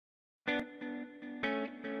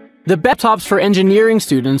The best laptops for engineering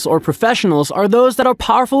students or professionals are those that are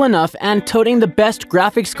powerful enough and toting the best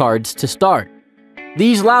graphics cards to start.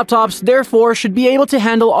 These laptops, therefore, should be able to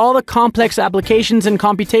handle all the complex applications and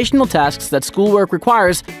computational tasks that schoolwork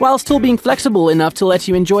requires while still being flexible enough to let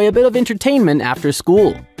you enjoy a bit of entertainment after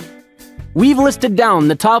school. We've listed down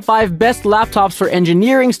the top 5 best laptops for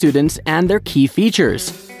engineering students and their key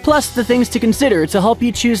features, plus the things to consider to help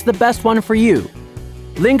you choose the best one for you.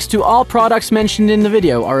 Links to all products mentioned in the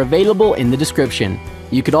video are available in the description.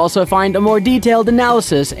 You could also find a more detailed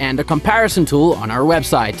analysis and a comparison tool on our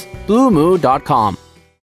website, blumoo.com.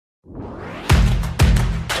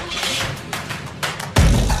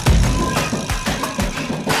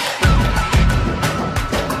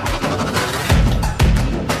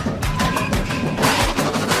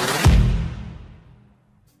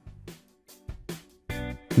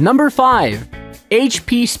 Number 5.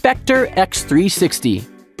 HP Spectre X360.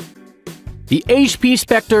 The HP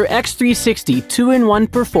Spectre X360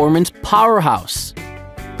 2-in-1 Performance Powerhouse.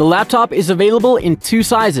 The laptop is available in 2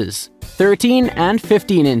 sizes, 13 and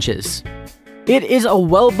 15 inches. It is a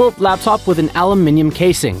well-built laptop with an aluminium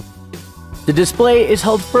casing. The display is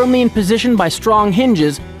held firmly in position by strong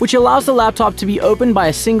hinges, which allows the laptop to be opened by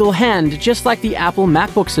a single hand, just like the Apple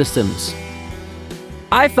MacBook systems.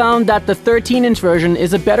 I found that the 13-inch version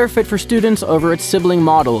is a better fit for students over its sibling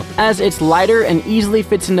model, as it's lighter and easily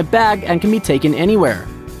fits in a bag and can be taken anywhere.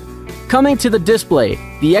 Coming to the display,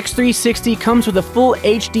 the X360 comes with a full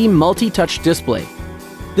HD multi-touch display.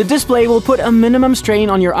 The display will put a minimum strain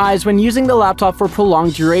on your eyes when using the laptop for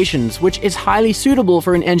prolonged durations, which is highly suitable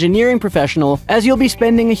for an engineering professional, as you'll be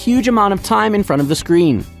spending a huge amount of time in front of the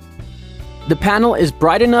screen. The panel is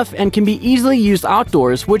bright enough and can be easily used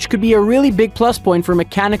outdoors, which could be a really big plus point for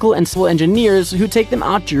mechanical and civil engineers who take them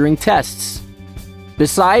out during tests.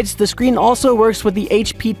 Besides, the screen also works with the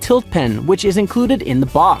HP Tilt Pen, which is included in the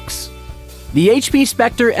box. The HP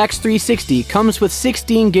Spectre X360 comes with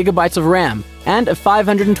 16 GB of RAM and a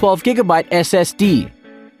 512 GB SSD.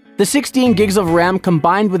 The 16 gigs of RAM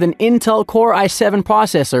combined with an Intel Core i7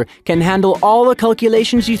 processor can handle all the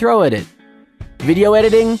calculations you throw at it. Video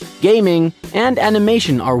editing, gaming, and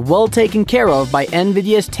animation are well taken care of by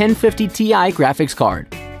NVIDIA's 1050 Ti graphics card.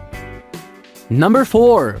 Number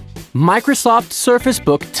 4. Microsoft Surface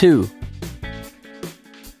Book 2.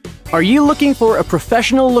 Are you looking for a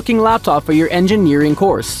professional-looking laptop for your engineering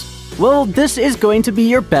course? Well, this is going to be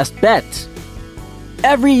your best bet.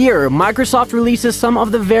 Every year, Microsoft releases some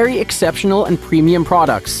of the very exceptional and premium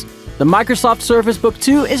products. The Microsoft Surface Book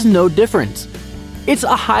 2 is no different. It's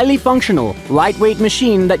a highly functional, lightweight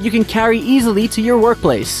machine that you can carry easily to your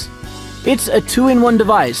workplace. It's a 2-in-1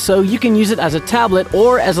 device, so you can use it as a tablet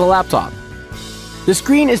or as a laptop. The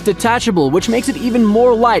screen is detachable, which makes it even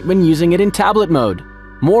more light when using it in tablet mode.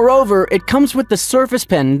 Moreover, it comes with the Surface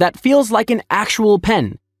Pen that feels like an actual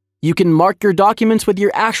pen. You can mark your documents with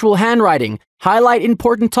your actual handwriting, highlight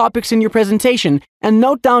important topics in your presentation, and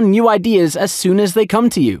note down new ideas as soon as they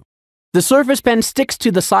come to you. The Surface Pen sticks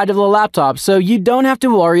to the side of the laptop, so you don't have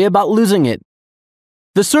to worry about losing it.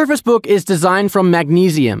 The Surface Book is designed from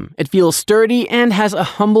magnesium. It feels sturdy and has a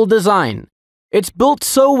humble design. It's built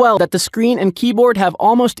so well that the screen and keyboard have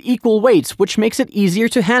almost equal weights, which makes it easier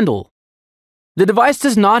to handle. The device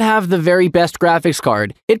does not have the very best graphics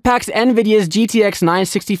card. It packs NVIDIA's GTX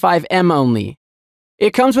 965M only.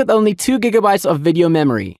 It comes with only 2 GB of video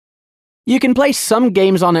memory. You can play some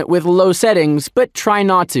games on it with low settings, but try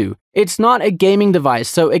not to. It's not a gaming device,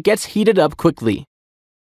 so it gets heated up quickly.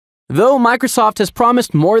 Though Microsoft has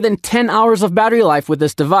promised more than 10 hours of battery life with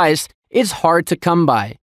this device, it's hard to come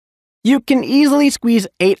by. You can easily squeeze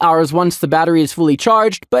 8 hours once the battery is fully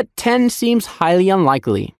charged, but 10 seems highly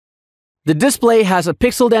unlikely. The display has a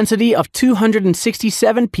pixel density of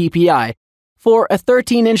 267 ppi. For a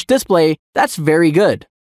 13-inch display, that's very good.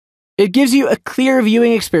 It gives you a clear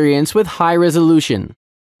viewing experience with high resolution.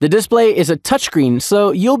 The display is a touchscreen, so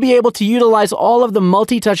you'll be able to utilize all of the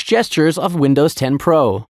multi-touch gestures of Windows 10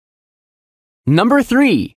 Pro. Number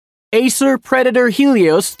 3. Acer Predator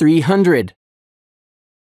Helios 300.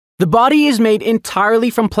 The body is made entirely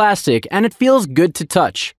from plastic and it feels good to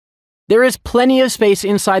touch. There is plenty of space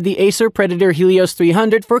inside the Acer Predator Helios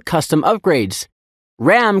 300 for custom upgrades.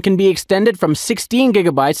 RAM can be extended from 16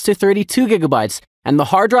 GB to 32 GB, and the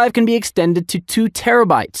hard drive can be extended to 2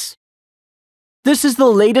 TB. This is the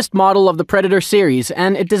latest model of the Predator series,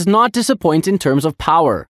 and it does not disappoint in terms of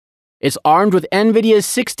power. It's armed with NVIDIA's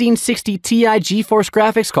 1660 Ti GeForce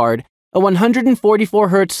graphics card, a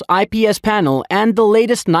 144Hz IPS panel, and the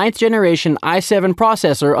latest 9th generation i7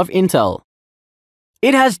 processor of Intel.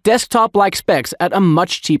 It has desktop-like specs at a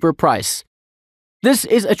much cheaper price. This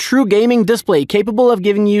is a true gaming display capable of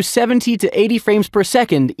giving you 70 to 80 frames per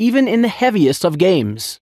second even in the heaviest of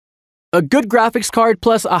games. A good graphics card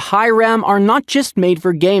plus a high RAM are not just made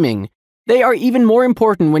for gaming. They are even more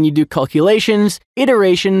important when you do calculations,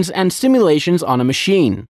 iterations, and simulations on a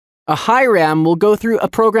machine. A high RAM will go through a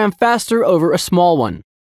program faster over a small one.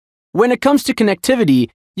 When it comes to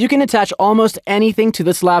connectivity, you can attach almost anything to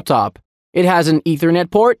this laptop. It has an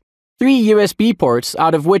Ethernet port, 3 USB ports,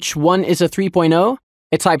 out of which one is a 3.0,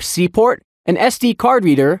 a Type-C port, an SD card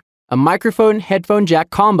reader, a microphone-headphone jack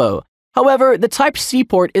combo. However, the Type-C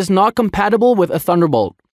port is not compatible with a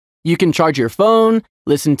Thunderbolt. You can charge your phone,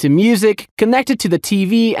 listen to music, connect it to the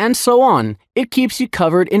TV, and so on. It keeps you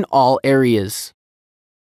covered in all areas.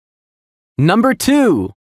 Number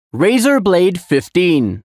 2. Razer Blade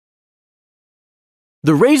 15.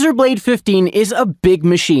 The Razer Blade 15 is a big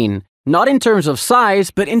machine, not in terms of size,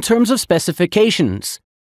 but in terms of specifications.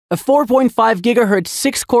 A 4.5 GHz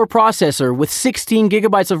 6-core processor with 16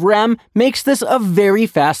 GB of RAM makes this a very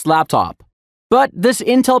fast laptop. But this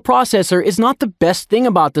Intel processor is not the best thing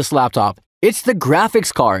about this laptop. It's the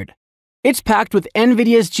graphics card. It's packed with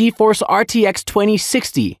NVIDIA's GeForce RTX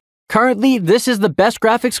 2060. Currently, this is the best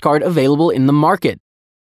graphics card available in the market.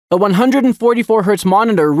 A 144Hz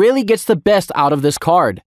monitor really gets the best out of this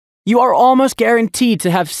card. You are almost guaranteed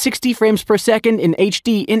to have 60 frames per second in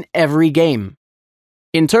HD in every game.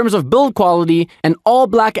 In terms of build quality, an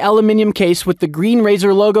all-black aluminum case with the green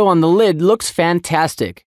Razer logo on the lid looks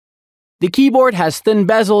fantastic. The keyboard has thin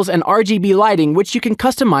bezels and RGB lighting which you can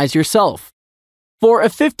customize yourself. For a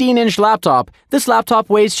 15-inch laptop, this laptop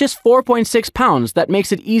weighs just 4.6 pounds that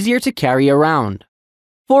makes it easier to carry around.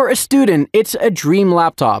 For a student, it's a dream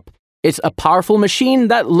laptop. It's a powerful machine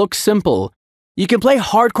that looks simple. You can play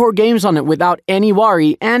hardcore games on it without any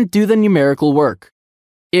worry and do the numerical work.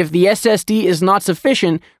 If the SSD is not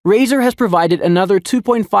sufficient, Razer has provided another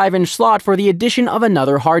 2.5-inch slot for the addition of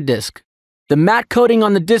another hard disk. The matte coating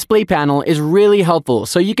on the display panel is really helpful,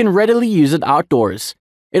 so you can readily use it outdoors.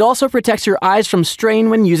 It also protects your eyes from strain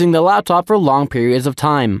when using the laptop for long periods of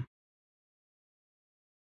time.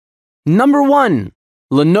 Number 1.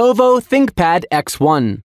 Lenovo ThinkPad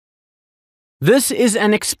X1. This is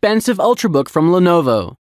an expensive ultrabook from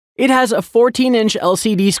Lenovo. It has a 14-inch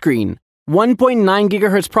LCD screen, 1.9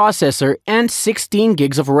 GHz processor, and 16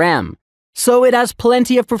 gigs of RAM. So it has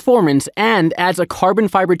plenty of performance and adds a carbon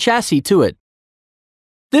fiber chassis to it.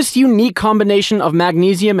 This unique combination of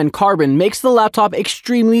magnesium and carbon makes the laptop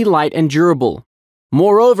extremely light and durable.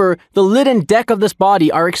 Moreover, the lid and deck of this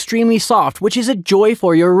body are extremely soft, which is a joy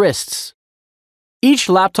for your wrists. Each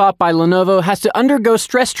laptop by Lenovo has to undergo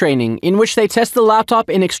stress training in which they test the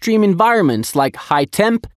laptop in extreme environments like high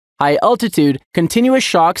temp, high altitude, continuous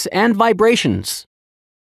shocks, and vibrations.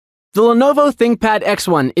 The Lenovo ThinkPad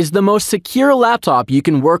X1 is the most secure laptop you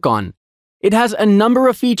can work on. It has a number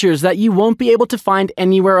of features that you won't be able to find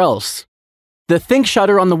anywhere else. The Think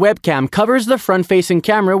shutter on the webcam covers the front-facing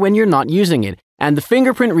camera when you're not using it, and the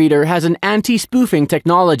fingerprint reader has an anti-spoofing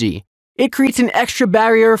technology. It creates an extra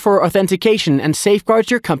barrier for authentication and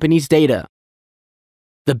safeguards your company's data.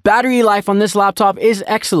 The battery life on this laptop is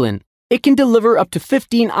excellent. It can deliver up to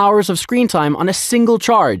 15 hours of screen time on a single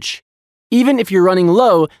charge. Even if you're running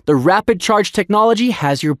low, the rapid charge technology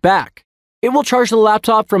has your back. It will charge the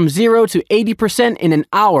laptop from 0 to 80% in an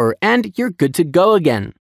hour, and you're good to go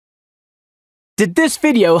again. Did this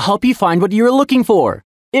video help you find what you were looking for?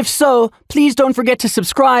 If so, please don't forget to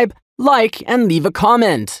subscribe, like, and leave a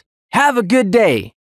comment. Have a good day!